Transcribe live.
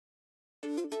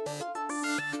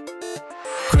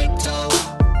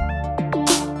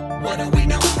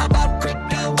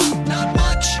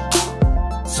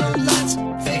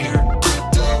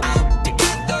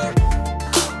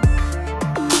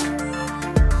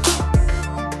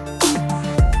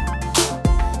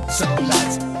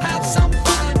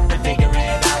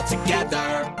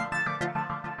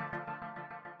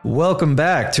Welcome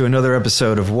back to another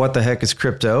episode of What the Heck is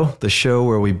Crypto, the show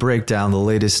where we break down the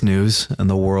latest news in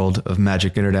the world of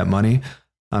magic internet money.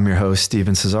 I'm your host,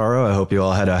 Steven Cesaro. I hope you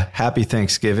all had a happy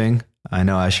Thanksgiving. I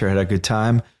know I sure had a good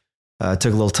time. Took a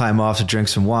little time off to drink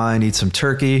some wine, eat some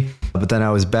turkey, but then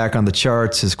I was back on the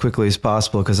charts as quickly as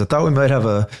possible because I thought we might have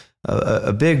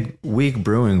a big week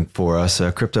brewing for us.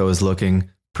 Crypto is looking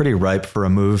pretty ripe for a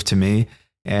move to me.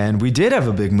 And we did have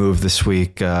a big move this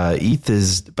week. ETH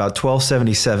is about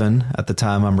 1277 at the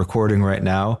time I'm recording right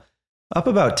now, up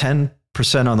about 10%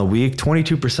 on the week,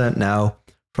 22% now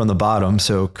from the bottom.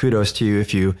 So kudos to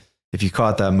you if you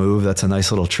caught that move. That's a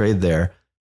nice little trade there.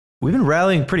 We've been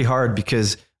rallying pretty hard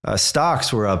because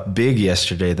stocks were up big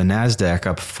yesterday. The NASDAQ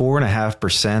up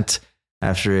 4.5%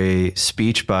 after a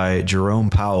speech by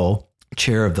Jerome Powell,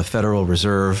 chair of the Federal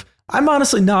Reserve. I'm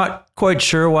honestly not quite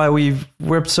sure why we've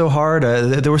ripped so hard.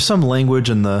 There was some language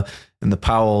in the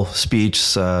Powell speech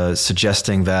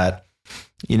suggesting that,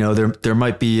 you know, there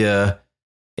might be a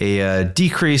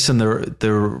decrease in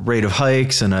the rate of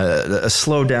hikes and a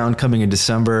slowdown coming in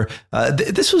December.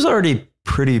 This was already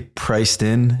pretty priced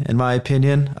in my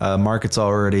opinion. Markets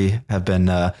already have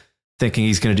been thinking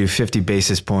he's going to do 50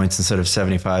 basis points instead of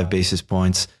 75 basis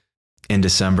points in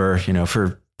December, you know,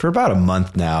 for about a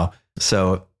month now.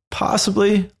 So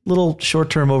possibly a little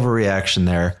short-term overreaction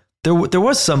there. There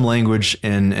was some language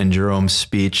in Jerome's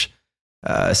speech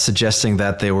suggesting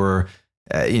that they were,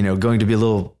 going to be a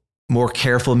little more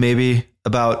careful maybe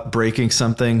about breaking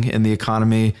something in the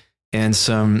economy, and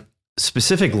some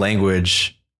specific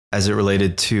language as it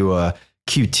related to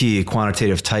QT,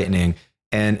 quantitative tightening,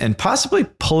 and possibly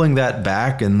pulling that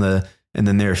back in the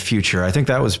near future. I think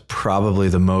that was probably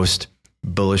the most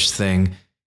bullish thing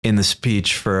in the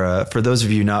speech. For those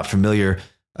of you not familiar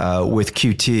with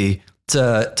QT, it's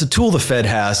a tool the Fed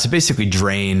has to basically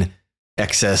drain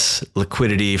excess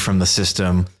liquidity from the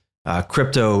system.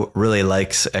 Crypto really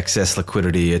likes excess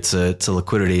liquidity. It's a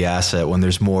liquidity asset. When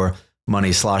there's more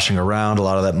money sloshing around, a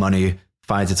lot of that money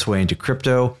finds its way into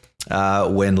crypto.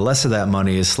 When less of that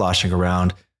money is sloshing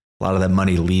around, a lot of that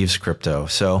money leaves crypto.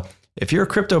 So if you're a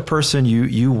crypto person,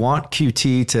 you want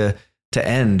QT to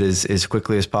end as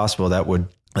quickly as possible. That would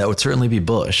certainly be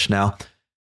bullish. Now,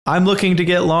 I'm looking to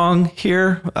get long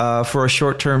here for a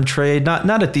short-term trade,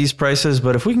 not at these prices,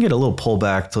 but if we can get a little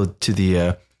pullback to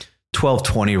the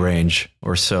 1220 range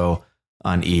or so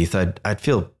on ETH, I'd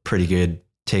feel pretty good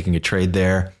taking a trade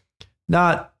there.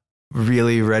 Not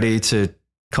really ready to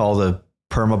call the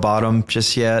perma bottom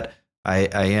just yet. I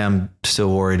am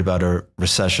still worried about a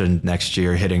recession next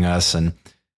year hitting us, and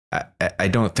I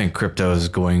don't think crypto is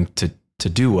going to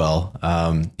do well.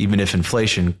 Even if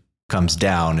inflation comes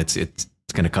down, it's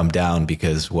going to come down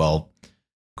because, well,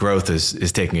 growth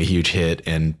is taking a huge hit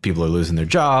and people are losing their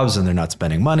jobs and they're not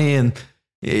spending money, and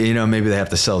maybe they have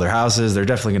to sell their houses. They're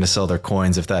definitely going to sell their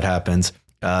coins if that happens.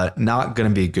 Not going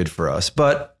to be good for us.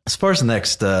 But as far as the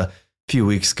next few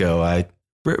weeks go, I'm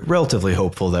relatively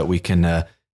hopeful that we can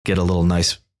get a little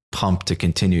nice pump to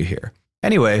continue here.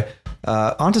 Anyway,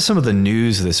 on to some of the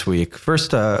news this week.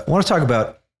 First, I want to talk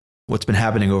about what's been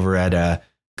happening over at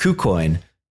KuCoin.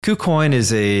 KuCoin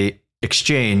is a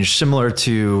exchange similar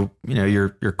to your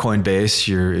Coinbase,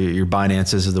 your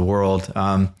Binances of the world.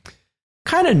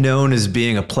 Kind of known as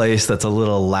being a place that's a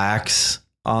little lax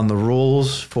on the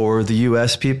rules for the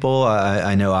U.S. people.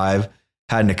 I know I've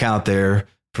had an account there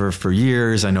for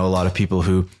years. I know a lot of people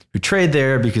who trade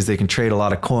there because they can trade a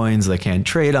lot of coins they can't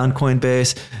trade on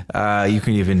Coinbase. You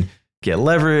can even get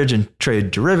leverage and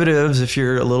trade derivatives if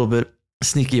you're a little bit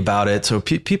sneaky about it. So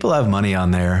people have money on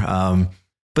there.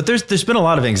 But there's been a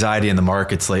lot of anxiety in the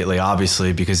markets lately,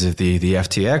 obviously, because of the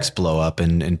FTX blow up,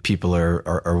 and people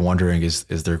are wondering, is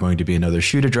there going to be another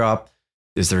shoe to drop?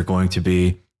 Is there going to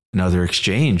be another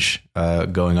exchange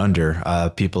going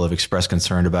under? People have expressed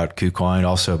concern about KuCoin,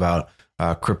 also about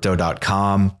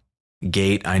crypto.com.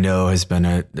 Gate, I know, has been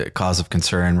a cause of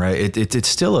concern, right? It's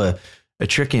still a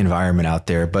tricky environment out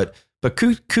there, but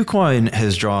KuCoin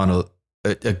has drawn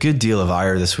a good deal of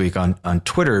ire this week on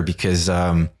Twitter because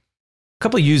a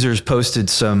couple of users posted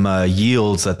some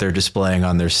yields that they're displaying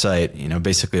on their site,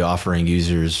 basically offering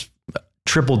users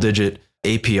triple-digit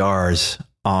APRs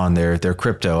on their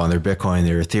crypto, on their Bitcoin,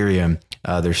 their Ethereum,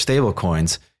 their stable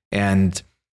coins. And,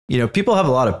 people have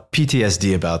a lot of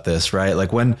PTSD about this, right?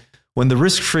 Like when the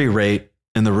risk-free rate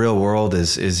in the real world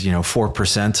is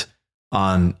 4%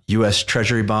 on US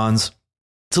Treasury bonds,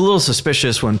 it's a little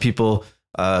suspicious when people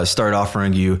start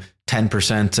offering you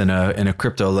 10% in a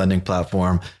crypto lending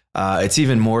platform. It's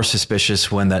even more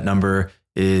suspicious when that number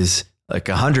is like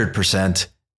 100%,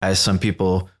 as some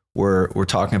people were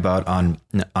talking about on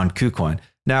KuCoin.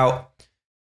 Now,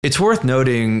 it's worth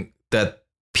noting that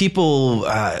people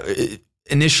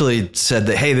initially said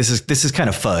that, hey, this is kind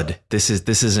of FUD. This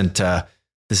isn't a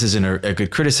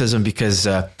good criticism because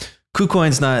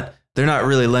KuCoin's they're not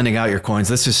really lending out your coins.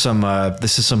 This is some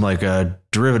like a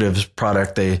derivatives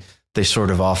product they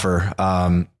sort of offer.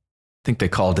 I think they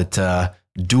called it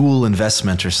dual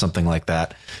investment or something like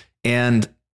that. And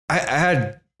I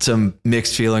had some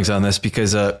mixed feelings on this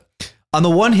because on the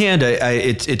one hand,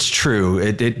 it's true.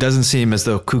 It doesn't seem as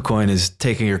though KuCoin is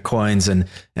taking your coins and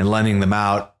lending them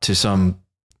out to some,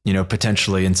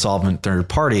 potentially insolvent third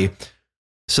party.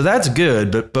 So that's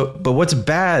good. But what's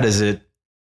bad is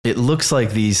it looks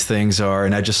like these things are,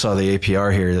 and I just saw the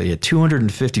APR here, they had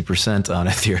 250% on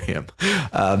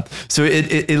Ethereum. So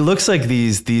it looks like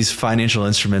these financial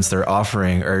instruments they're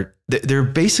offering they're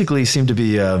basically seem to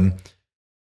be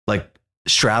like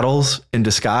straddles in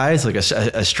disguise. Like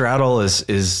a straddle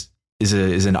is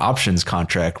an options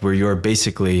contract where you're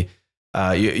basically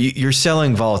you're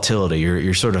selling volatility.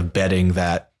 You're sort of betting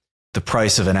that the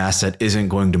price of an asset isn't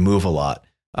going to move a lot.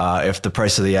 If the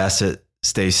price of the asset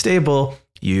stays stable,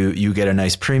 you get a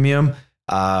nice premium.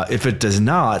 If it does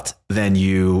not, then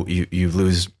you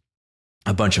lose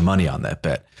a bunch of money on that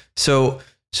bet. So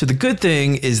the good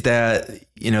thing is that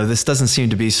this doesn't seem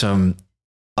to be some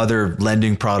other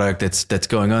lending product that's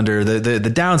going under. The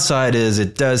downside is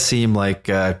it does seem like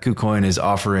KuCoin is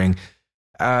offering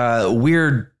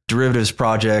weird derivatives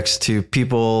projects to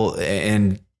people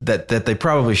and that they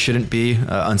probably shouldn't be.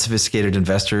 Unsophisticated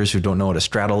investors who don't know what a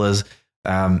straddle is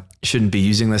shouldn't be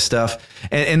using this stuff.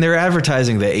 And they're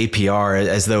advertising the APR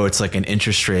as though it's like an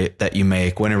interest rate that you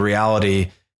make, when in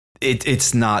reality,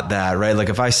 it's not that, right? Like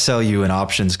if I sell you an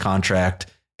options contract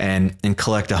and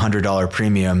collect $100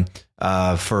 premium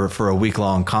for a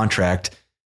week-long contract,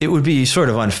 it would be sort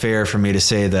of unfair for me to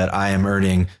say that I am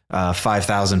earning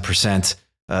 5,000%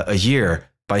 a year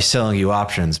by selling you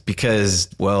options because,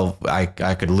 well, I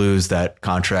could lose that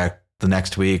contract the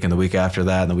next week and the week after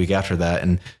that and the week after that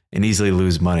and easily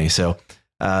lose money. So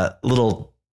a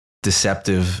little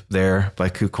deceptive there by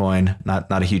KuCoin.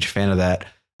 Not a huge fan of that.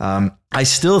 I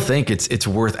still think it's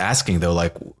worth asking though,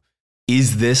 like,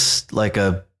 is this like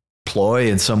a ploy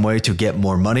in some way to get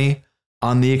more money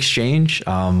on the exchange?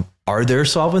 Are there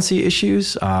solvency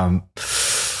issues? I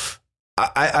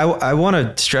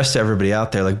want to stress to everybody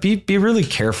out there, like be really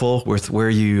careful with where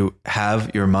you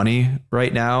have your money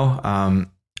right now.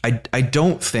 I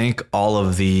don't think all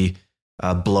of the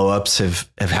blow-ups have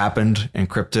happened in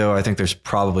crypto. I think there's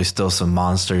probably still some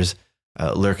monsters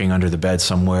lurking under the bed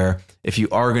somewhere. If you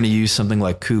are going to use something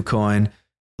like KuCoin,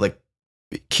 like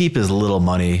keep as little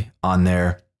money on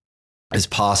there as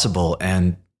possible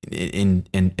and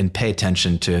pay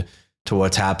attention to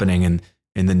what's happening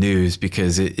in the news,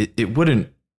 because it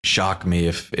wouldn't shock me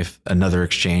if another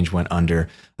exchange went under.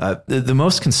 The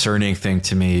most concerning thing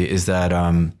to me is that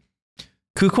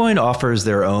KuCoin offers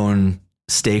their own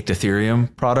staked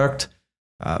Ethereum product.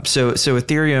 So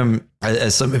Ethereum,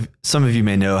 as some of you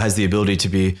may know, has the ability to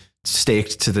be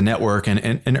staked to the network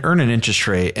and earn an interest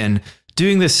rate. And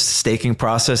doing this staking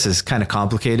process is kind of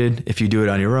complicated. If you do it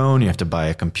on your own, you have to buy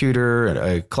a computer,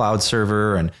 a cloud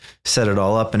server, and set it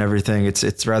all up and everything.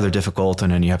 It's rather difficult,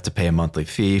 and then you have to pay a monthly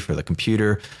fee for the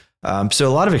computer. So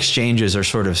a lot of exchanges are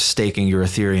sort of staking your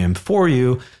Ethereum for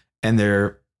you, and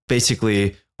they're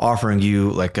basically offering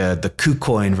you like the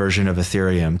KuCoin version of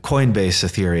Ethereum, Coinbase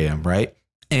Ethereum, right?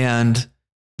 And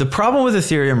the problem with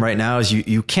Ethereum right now is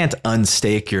you can't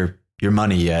unstake your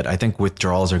money yet. I think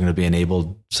withdrawals are going to be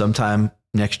enabled sometime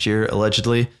next year,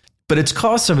 allegedly. But it's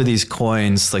caused some of these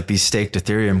coins, like these staked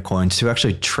Ethereum coins, to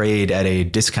actually trade at a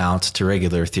discount to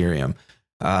regular Ethereum.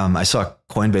 I saw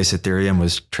Coinbase Ethereum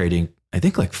was trading, I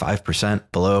think, like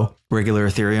 5% below regular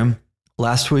Ethereum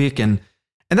last week. And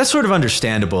that's sort of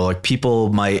understandable. Like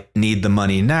people might need the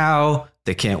money now.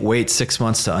 They can't wait 6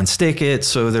 months to unstake it.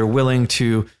 So they're willing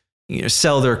to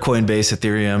sell their Coinbase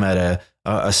Ethereum at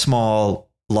a small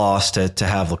loss to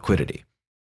have liquidity.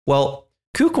 Well,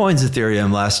 KuCoin's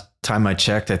Ethereum, last time I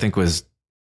checked, I think was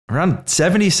around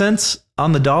 70 cents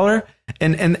on the dollar.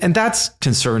 And that's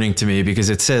concerning to me because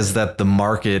it says that the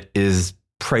market is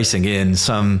pricing in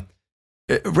some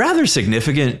rather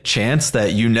significant chance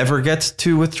that you never get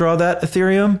to withdraw that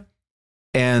Ethereum.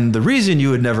 And the reason you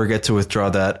would never get to withdraw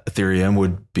that Ethereum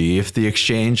would be if the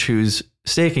exchange who's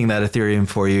staking that Ethereum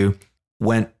for you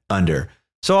went under.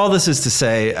 So all this is to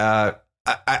say,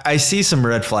 I see some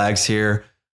red flags here.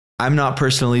 I'm not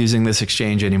personally using this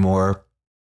exchange anymore.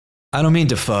 I don't mean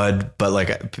to FUD, but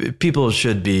like people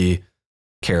should be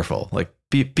careful. Like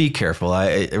be careful.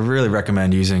 I really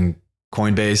recommend using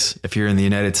Coinbase if you're in the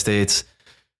United States.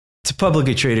 It's a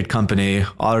publicly traded company,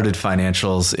 audited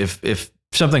financials. If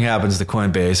something happens to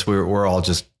Coinbase, we're all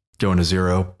just going to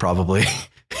zero, probably.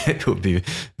 It would be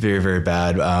very, very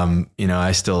bad.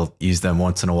 I still use them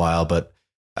once in a while, but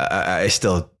I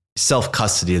still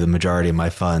self-custody the majority of my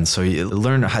funds. So you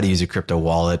learn how to use a crypto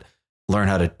wallet, learn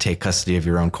how to take custody of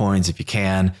your own coins if you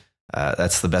can.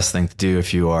 That's the best thing to do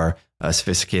if you are a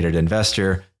sophisticated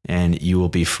investor, and you will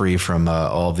be free from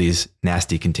all of these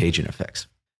nasty contagion effects.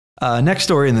 Next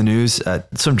story in the news,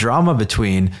 some drama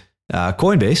between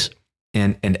Coinbase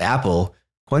and Apple.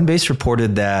 Coinbase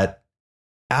reported that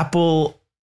Apple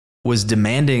was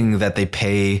demanding that they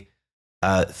pay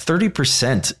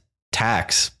 30%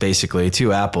 tax, basically,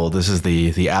 to Apple. This is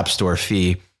the App Store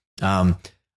fee on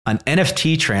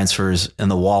NFT transfers in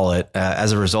the wallet.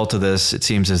 As a result of this, it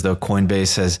seems as though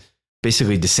Coinbase has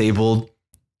basically disabled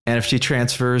NFT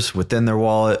transfers within their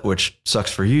wallet, which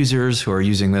sucks for users who are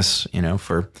using this,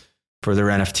 for their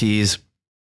NFTs.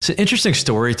 It's an interesting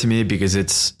story to me because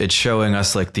it's showing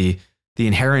us like the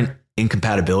inherent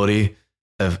incompatibility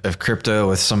of crypto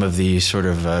with some of the sort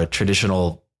of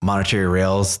traditional monetary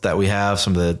rails that we have,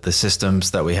 some of the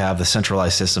systems that we have, the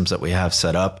centralized systems that we have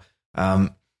set up.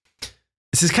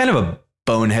 This is kind of a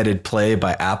boneheaded play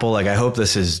by Apple. Like, I hope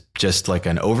this is just like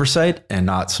an oversight and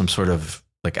not some sort of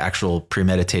like actual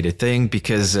premeditated thing,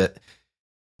 because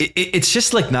it's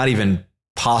just like not even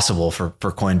possible for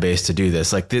Coinbase to do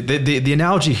this. Like the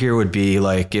analogy here would be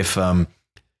like if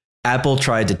Apple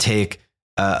tried to take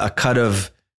a cut of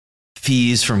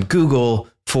fees from Google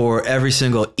for every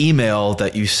single email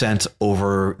that you sent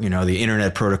over, the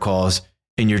internet protocols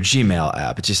in your Gmail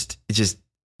app. It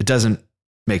doesn't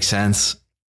make sense.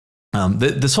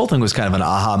 This whole thing was kind of an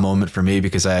aha moment for me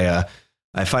because I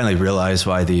finally realized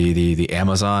why the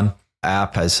Amazon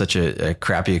app has such a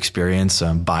crappy experience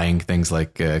buying things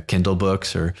like Kindle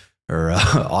books or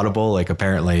Audible. Like,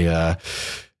 apparently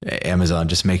Amazon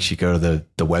just makes you go to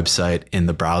the website in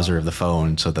the browser of the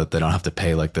phone so that they don't have to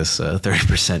pay like this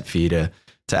 30% fee to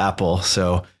Apple.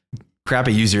 So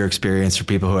crappy user experience for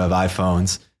people who have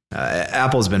iPhones.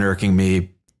 Apple's been irking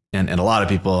me and a lot of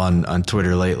people on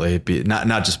Twitter lately,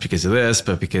 not just because of this,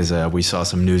 but because we saw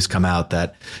some news come out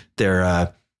that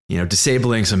they're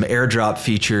disabling some airdrop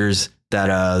features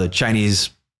that the Chinese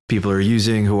people are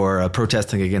using who are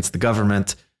protesting against the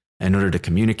government in order to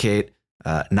communicate.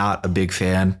 Not a big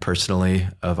fan personally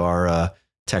of our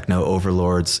techno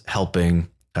overlords helping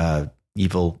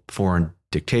evil foreign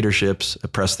dictatorships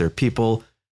oppress their people.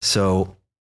 So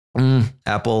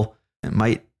Apple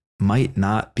might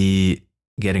not be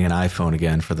getting an iPhone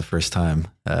again for the first time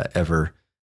ever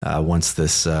once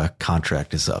this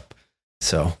contract is up.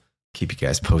 So keep you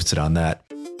guys posted on that.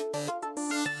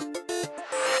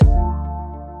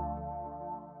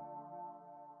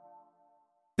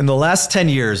 In the last 10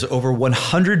 years, over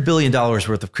 $100 billion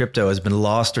worth of crypto has been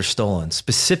lost or stolen,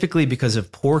 specifically because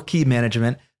of poor key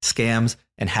management, scams,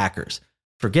 and hackers.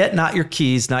 Forget not your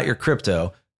keys, not your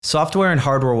crypto. Software and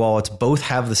hardware wallets both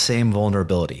have the same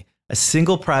vulnerability: a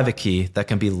single private key that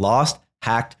can be lost,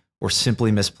 hacked, or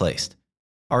simply misplaced.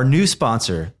 Our new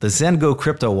sponsor, the Zengo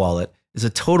crypto wallet, is a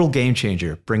total game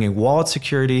changer, bringing wallet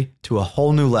security to a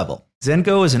whole new level.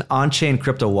 Zengo is an on-chain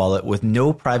crypto wallet with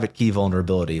no private key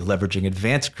vulnerability, leveraging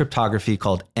advanced cryptography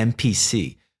called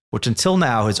MPC, which until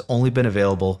now has only been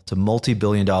available to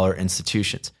multi-billion-dollar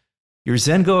institutions. Your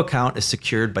Zengo account is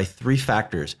secured by 3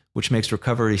 factors, which makes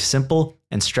recovery simple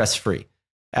and stress-free.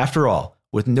 After all,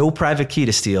 with no private key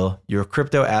to steal, your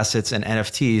crypto assets and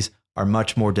NFTs are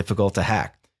much more difficult to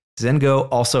hack. Zengo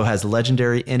also has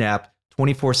legendary in-app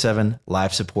 24/7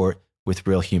 live support with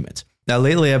real humans. Now,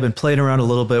 lately, I've been playing around a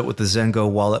little bit with the Zengo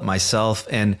wallet myself,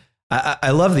 and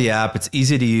I love the app. It's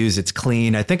easy to use. It's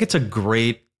clean. I think it's a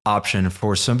great option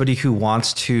for somebody who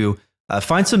wants to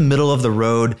find some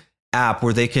middle-of-the-road app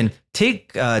where they can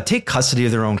take custody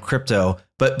of their own crypto,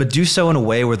 but do so in a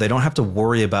way where they don't have to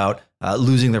worry about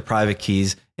losing their private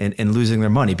keys and losing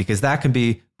their money, because that can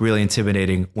be really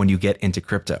intimidating when you get into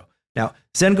crypto. Now,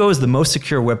 Zengo is the most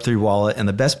secure Web3 wallet and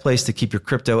the best place to keep your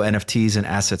crypto, NFTs, and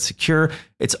assets secure.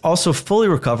 It's also fully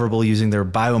recoverable using their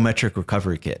biometric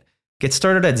recovery kit. Get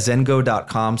started at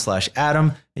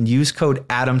zengo.com/Adam and use code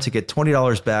ADAM to get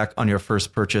 $20 back on your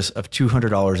first purchase of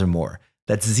 $200 or more.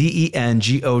 That's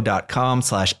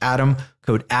zengo.com/Adam,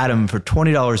 code ADAM for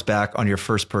 $20 back on your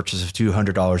first purchase of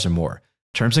 $200 or more.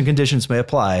 Terms and conditions may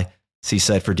apply. See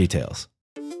site for details.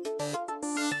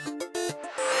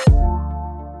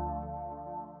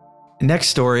 Next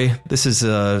story. This is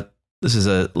a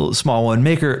little small one.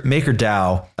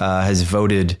 MakerDAO has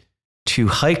voted to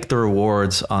hike the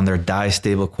rewards on their DAI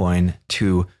stablecoin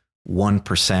to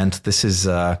 1%. This is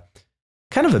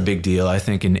kind of a big deal, I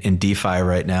think, in DeFi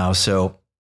right now. So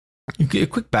a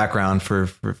quick background for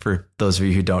those of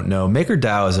you who don't know,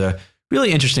 MakerDAO is a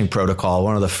really interesting protocol,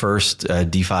 one of the first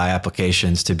DeFi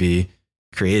applications to be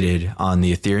created on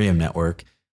the Ethereum network.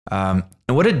 And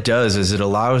what it does is it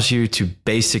allows you to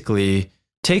basically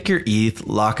take your ETH,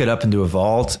 lock it up into a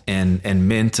vault, and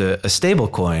mint a stable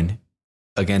coin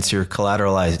against your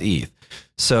collateralized ETH.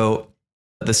 So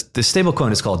the stable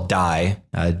coin is called DAI,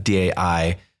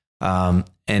 DAI, and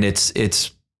it's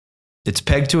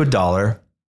pegged to $1,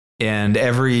 and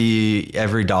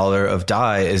every dollar of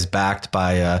DAI is backed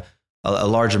by a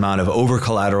large amount of over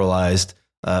collateralized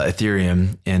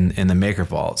Ethereum in the Maker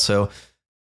Vault. So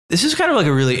this is kind of like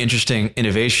a really interesting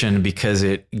innovation because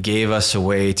it gave us a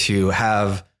way to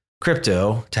have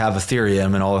crypto, to have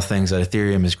Ethereum and all the things that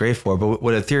Ethereum is great for. But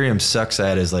what Ethereum sucks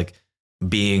at is like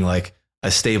being like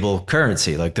a stable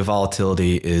currency. Like the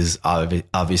volatility is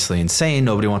obviously insane.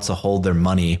 Nobody wants to hold their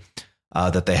money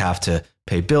that they have to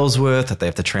pay bills with, that they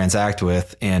have to transact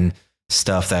with, and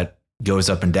stuff that goes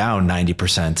up and down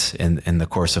 90% in the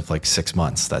course of like 6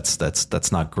 months.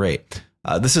 That's not great.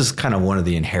 This is kind of one of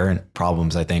the inherent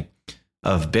problems, I think,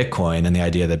 of Bitcoin and the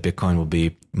idea that Bitcoin will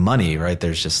be money, right?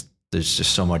 There's just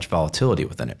so much volatility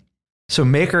within it. So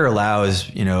Maker allows,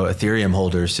 Ethereum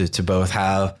holders to both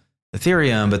have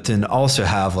Ethereum, but then also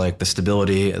have like the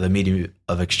stability, the medium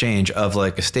of exchange of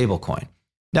like a stable coin.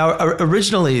 Now,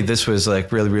 originally this was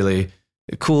like really, really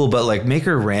cool, but like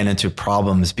Maker ran into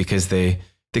problems because they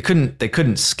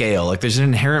couldn't scale. Like there's an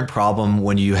inherent problem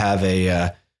when you have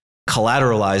a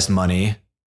collateralized money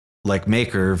like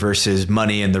Maker versus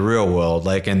money in the real world.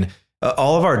 Like, and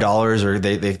all of our dollars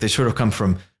they sort of come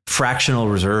from fractional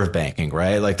reserve banking,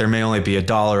 right? Like there may only be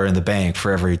 $1 in the bank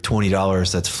for every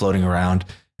 $20 that's floating around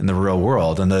in the real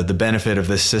world. And the benefit of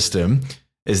this system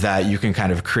is that you can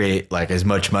kind of create like as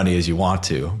much money as you want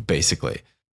to, basically.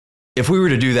 If we were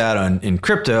to do that in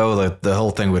crypto, like the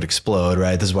whole thing would explode,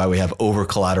 right? This is why we have over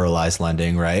collateralized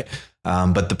lending, right?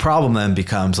 But the problem then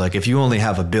becomes like if you only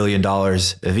have $1 billion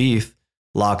of ETH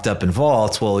locked up in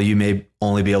vaults, well, you may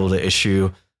only be able to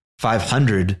issue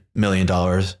 $500 million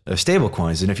of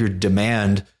stablecoins. And if your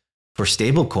demand for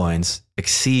stablecoins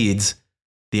exceeds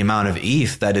the amount of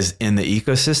ETH that is in the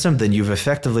ecosystem, then you've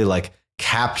effectively like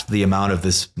capped the amount of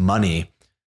this money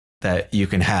that you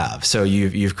can have. So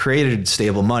you've created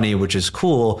stable money, which is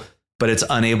cool, but it's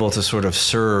unable to sort of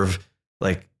serve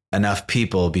like enough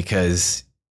people because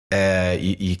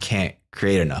you can't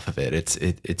create enough of it.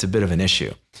 It's a bit of an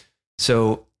issue.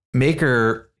 So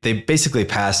Maker, they basically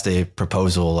passed a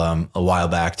proposal a while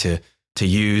back to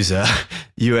use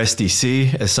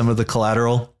USDC as some of the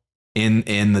collateral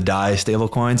in the DAI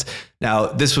stablecoins. Now,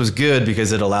 this was good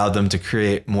because it allowed them to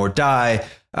create more DAI,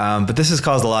 but this has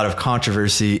caused a lot of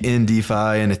controversy in DeFi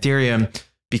and Ethereum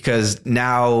because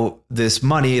now this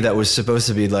money that was supposed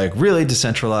to be like really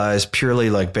decentralized, purely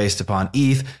like based upon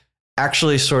ETH,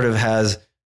 actually sort of has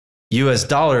US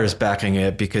dollars backing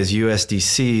it because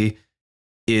USDC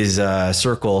is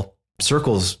Circle's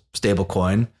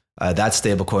stablecoin. That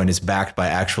stablecoin is backed by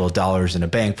actual dollars in a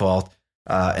bank vault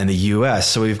in the US.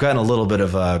 So we've gotten a little bit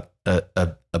of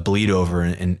a bleed over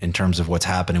in terms of what's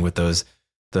happening with those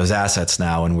assets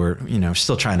now, and we're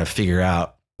still trying to figure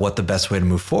out what the best way to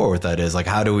move forward with that is. Like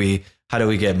how do we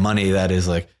get money that is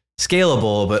like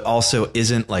scalable but also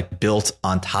isn't like built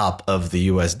on top of the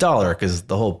US dollar, because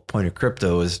the whole point of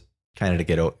crypto is kind of to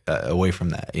get away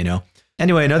from that,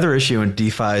 Anyway, another issue in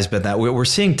DeFi has been that we're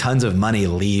seeing tons of money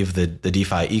leave the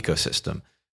DeFi ecosystem.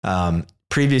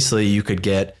 Previously, you could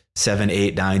get 7,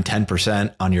 8, 9,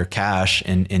 10% on your cash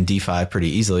in DeFi pretty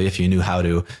easily if you knew how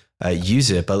to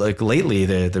use it. But like lately,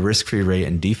 the risk-free rate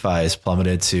in DeFi has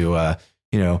plummeted to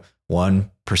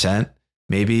 1%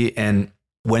 maybe. And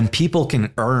when people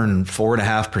can earn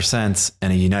 4.5%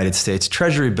 in a United States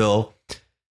Treasury bill,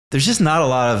 there's just not a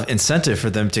lot of incentive for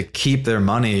them to keep their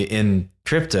money in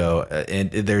crypto. And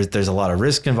there's a lot of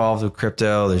risk involved with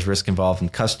crypto. There's risk involved in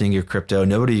custodying your crypto.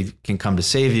 Nobody can come to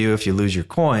save you if you lose your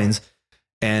coins.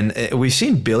 And we've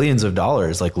seen billions of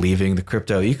dollars like leaving the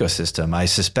crypto ecosystem. I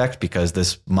suspect because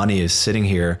this money is sitting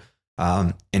here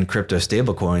in crypto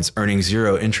stablecoins, earning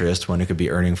zero interest when it could be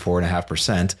earning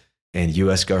 4.5% in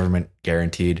U.S. government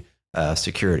guaranteed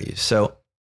securities. So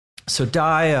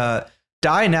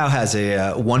DAI now has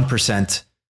a 1%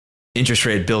 interest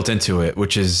rate built into it,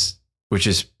 which is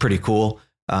pretty cool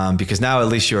because now at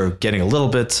least you're getting a little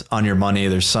bit on your money.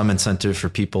 There's some incentive for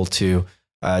people to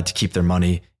keep their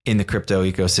money in the crypto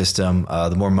ecosystem.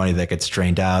 The more money that gets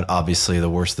drained out, obviously, the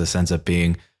worse this ends up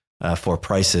being for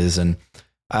prices. And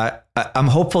I'm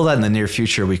hopeful that in the near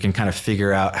future we can kind of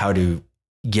figure out how to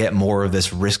get more of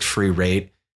this risk-free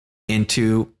rate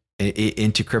into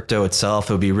crypto itself.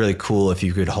 It would be really cool if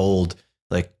you could hold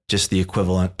like just the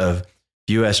equivalent of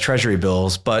US Treasury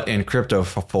bills, but in crypto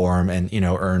form, and,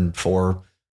 earn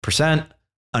 4%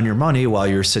 on your money while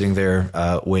you're sitting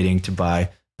there waiting to buy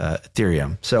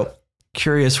Ethereum. So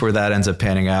curious where that ends up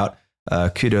panning out.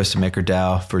 Kudos to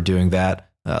MakerDAO for doing that.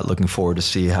 Looking forward to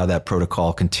see how that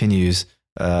protocol continues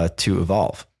to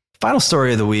evolve. Final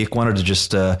story of the week. Wanted to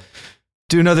just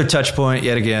do another touch point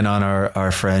yet again on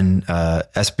our friend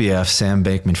SBF, Sam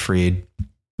Bankman-Fried.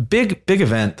 Big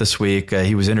event this week.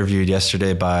 He was interviewed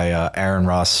yesterday by Aaron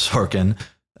Ross Sorkin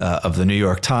of the New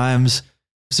York Times.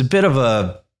 It's a bit of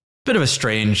a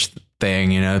strange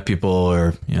thing, people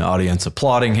or audience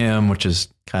applauding him, which is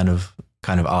kind of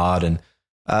odd. And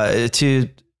to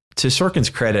Sorkin's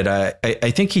credit,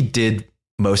 I think he did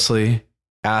mostly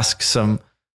ask some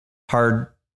hard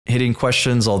hitting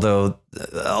questions, although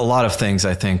a lot of things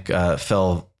I think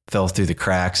fell through the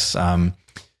cracks.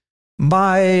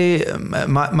 My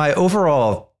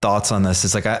overall thoughts on this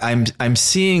is like I'm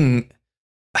seeing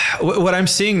what I'm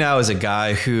seeing now is a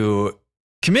guy who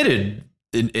committed,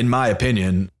 in my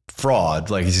opinion, fraud.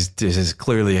 Like this is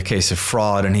clearly a case of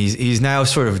fraud, and he's now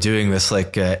sort of doing this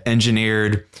like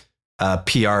engineered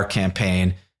PR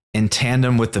campaign in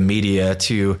tandem with the media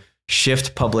to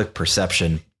shift public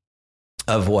perception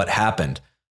of what happened.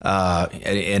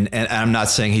 And I'm not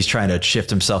saying he's trying to shift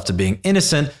himself to being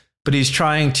innocent, but he's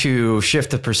trying to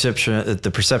shift the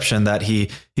perception that he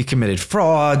committed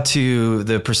fraud to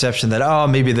the perception that,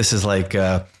 maybe this is like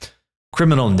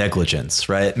criminal negligence,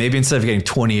 right? Maybe instead of getting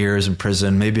 20 years in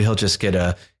prison, maybe he'll just get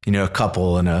a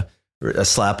couple and a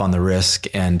slap on the wrist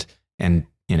and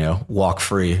walk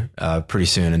free pretty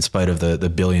soon, in spite of the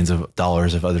billions of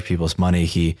dollars of other people's money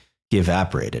he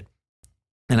evaporated.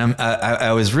 And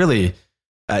I was really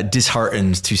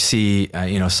disheartened to see,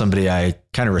 somebody I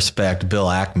kind of respect, Bill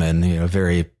Ackman,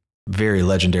 very, very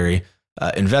legendary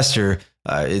investor,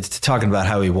 it's talking about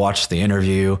how he watched the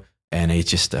interview, and it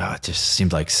just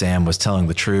seemed like Sam was telling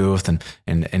the truth. And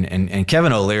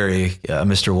Kevin O'Leary,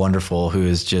 Mr. Wonderful, who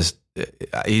is just,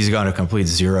 he's gone a complete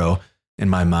zero in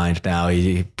my mind now.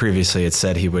 He previously had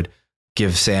said he would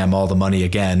give Sam all the money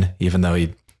again, even though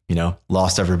he,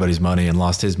 lost everybody's money and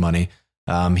lost his money.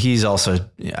 He's also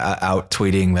out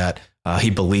tweeting that he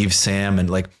believes Sam, and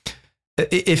like,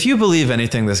 if you believe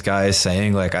anything this guy is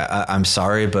saying, like, I'm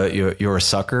sorry, but you're a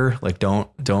sucker. Like,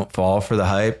 don't fall for the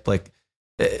hype. Like,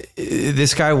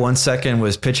 this guy 1 second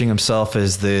was pitching himself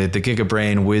as the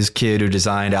gigabrain whiz kid who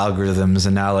designed algorithms,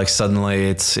 and now like suddenly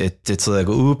it's like,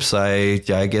 oops, I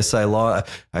guess I lost.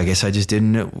 I guess I just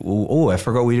didn't. Oh, I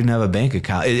forgot we didn't have a bank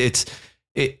account. It's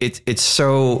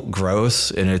so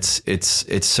gross, and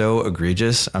it's so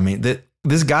egregious. I mean,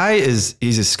 this guy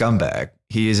he's a scumbag.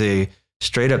 He is a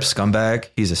straight up scumbag.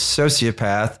 He's a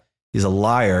sociopath. He's a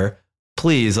liar.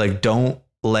 Please, like, don't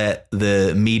let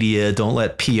the media, don't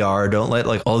let PR, don't let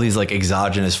like all these like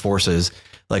exogenous forces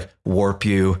like warp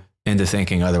you into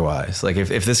thinking otherwise. Like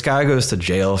if this guy goes to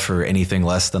jail for anything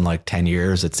less than like 10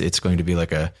 years, it's going to be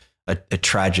like a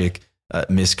tragic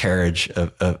miscarriage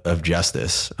of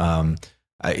justice.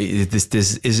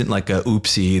 This isn't like a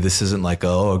oopsie. This isn't like,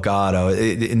 oh God.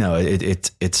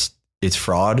 It's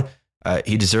fraud.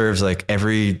 He deserves like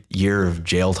every year of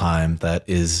jail time that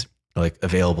is like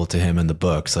available to him in the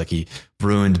books. Like, he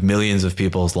ruined millions of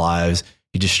people's lives.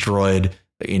 He destroyed,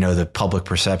 the public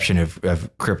perception of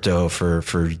crypto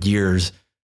for years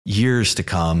to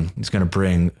come. He's going to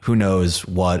bring who knows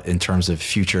what in terms of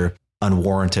future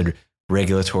unwarranted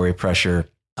regulatory pressure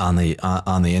on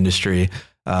the industry.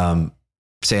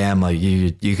 Sam, like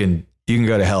you can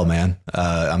go to hell, man.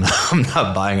 I'm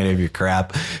not buying any of your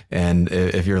crap. And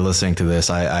if you're listening to this,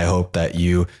 I hope that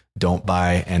you don't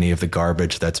buy any of the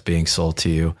garbage that's being sold to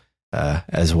you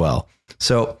as well.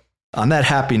 So on that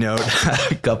happy note,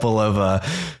 a couple of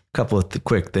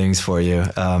quick things for you.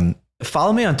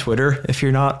 Follow me on Twitter if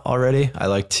you're not already. I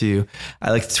like to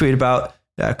tweet about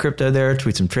crypto there,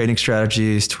 tweet some trading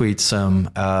strategies, tweet some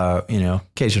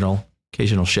occasional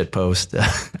shit post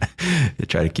to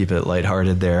try to keep it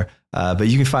lighthearted there. But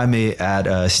you can find me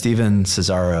at Steven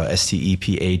Cesaro,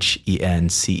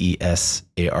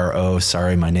 StephenCesaro.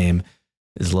 Sorry, my name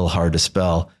is a little hard to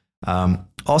spell.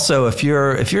 Also, if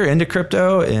you're into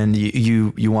crypto and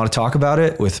you want to talk about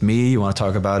it with me, you want to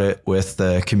talk about it with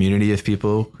the community of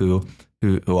people who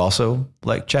also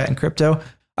like chatting crypto,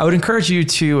 I would encourage you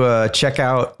to check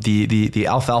out the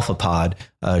Alfalfa Pod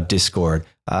Discord.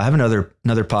 I have another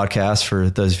podcast for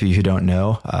those of you who don't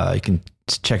know. You can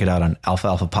check it out on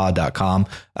alfalfapod.com.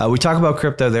 We talk about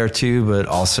crypto there too, but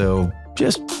also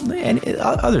just any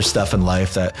other stuff in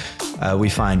life that we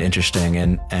find interesting.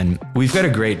 And we've got a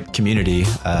great community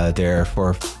there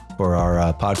for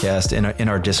our podcast in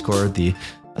our Discord, the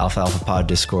Alfalfa Pod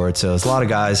Discord. So there's a lot of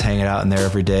guys hanging out in there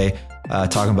every day,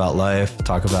 talking about life,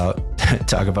 talk about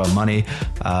money,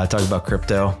 talk about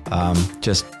crypto.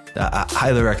 I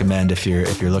highly recommend if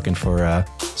you're looking for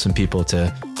some people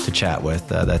to chat with.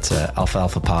 That's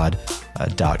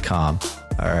alfalfapod.com.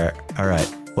 All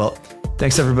right. Well,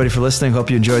 thanks everybody for listening. Hope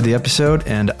you enjoyed the episode,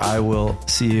 and I will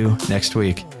see you next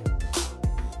week.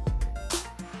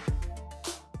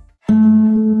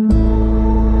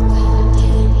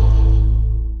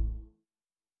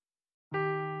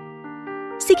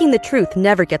 Seeking the truth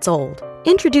never gets old.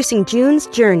 Introducing June's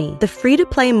Journey, the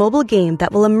free-to-play mobile game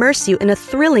that will immerse you in a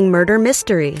thrilling murder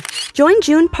mystery. Join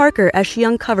June Parker as she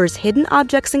uncovers hidden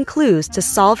objects and clues to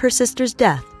solve her sister's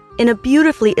death in a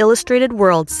beautifully illustrated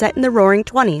world set in the Roaring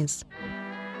 '20s.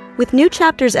 With new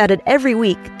chapters added every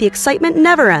week, the excitement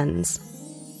never ends.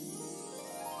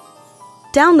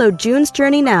 Download June's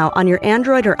Journey now on your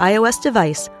Android or iOS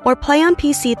device, or play on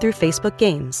PC through Facebook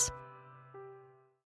Games.